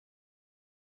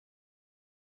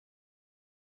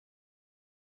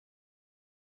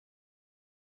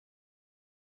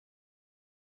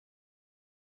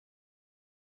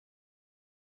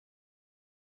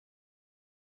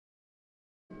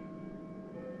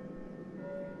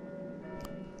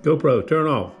GoPro, turn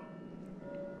off.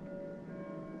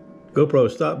 GoPro,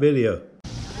 stop video.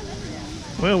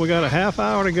 Well, we got a half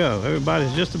hour to go.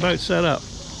 Everybody's just about set up.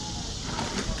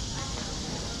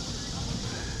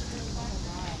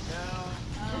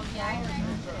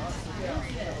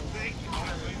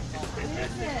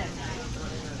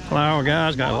 Flower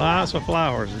guys got lots of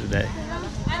flowers today.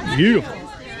 Beautiful.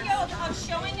 Of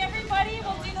showing everybody,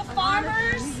 we'll do the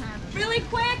farmers really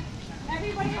quick.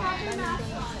 Everybody have your mask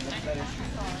on.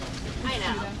 I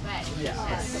know, but yeah,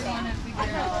 we're gonna.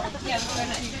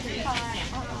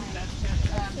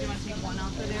 Do you want to take one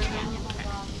off of there again?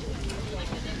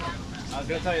 I was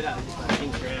gonna tell you that. I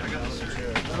got this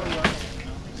chair.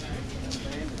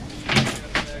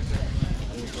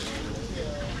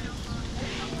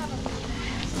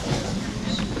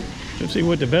 Let's see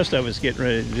what the best of us getting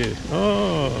ready to do.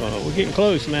 Oh, we're getting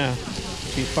close now.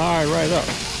 She's fired right up.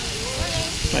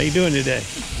 How you doing today?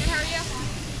 Good, how are you?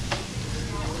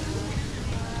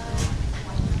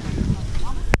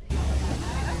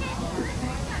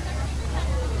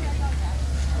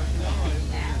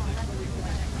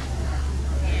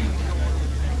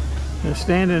 They're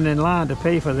standing in line to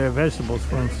pay for their vegetables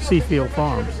from Seafield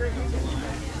Farms.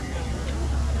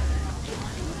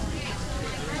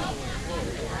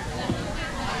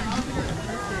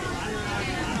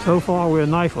 So far, we're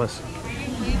knifeless.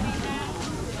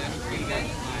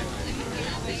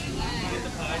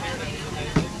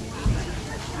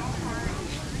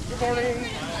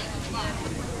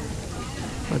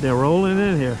 But they're rolling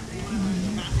in here.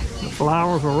 The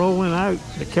flowers are rolling out.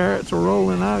 The carrots are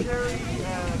rolling out.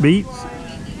 Beets.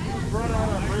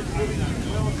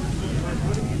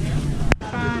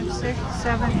 5, 6,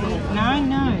 7, 8, 9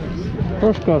 knives.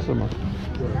 First customer.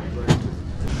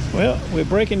 Well, we're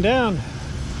breaking down.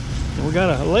 And we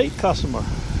got a late customer.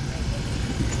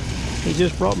 He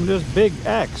just brought me this big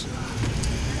axe.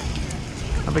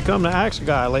 I've become the axe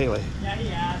guy lately. Yeah, he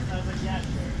asked. I was like, yeah, sure.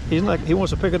 He's like, he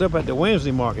wants to pick it up at the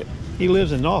Wednesday market. He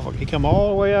lives in Norfolk. He come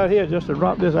all the way out here just to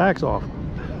drop this axe off.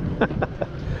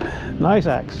 Nice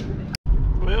axe.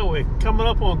 Well, we're coming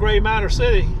up on Gray Matter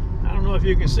City. I don't know if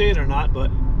you can see it or not,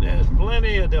 but there's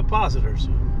plenty of depositors.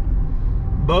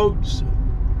 Boats,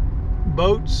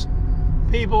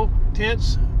 people,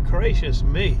 tents. Gracious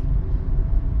me.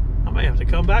 I may have to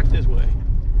come back this way.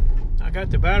 I got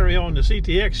the battery on the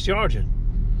CTX charging.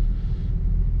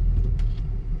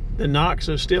 The Knox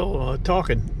is still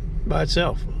talking by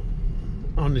itself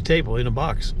on the table in a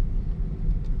box.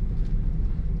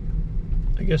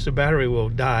 I guess the battery will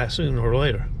die sooner or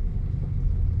later.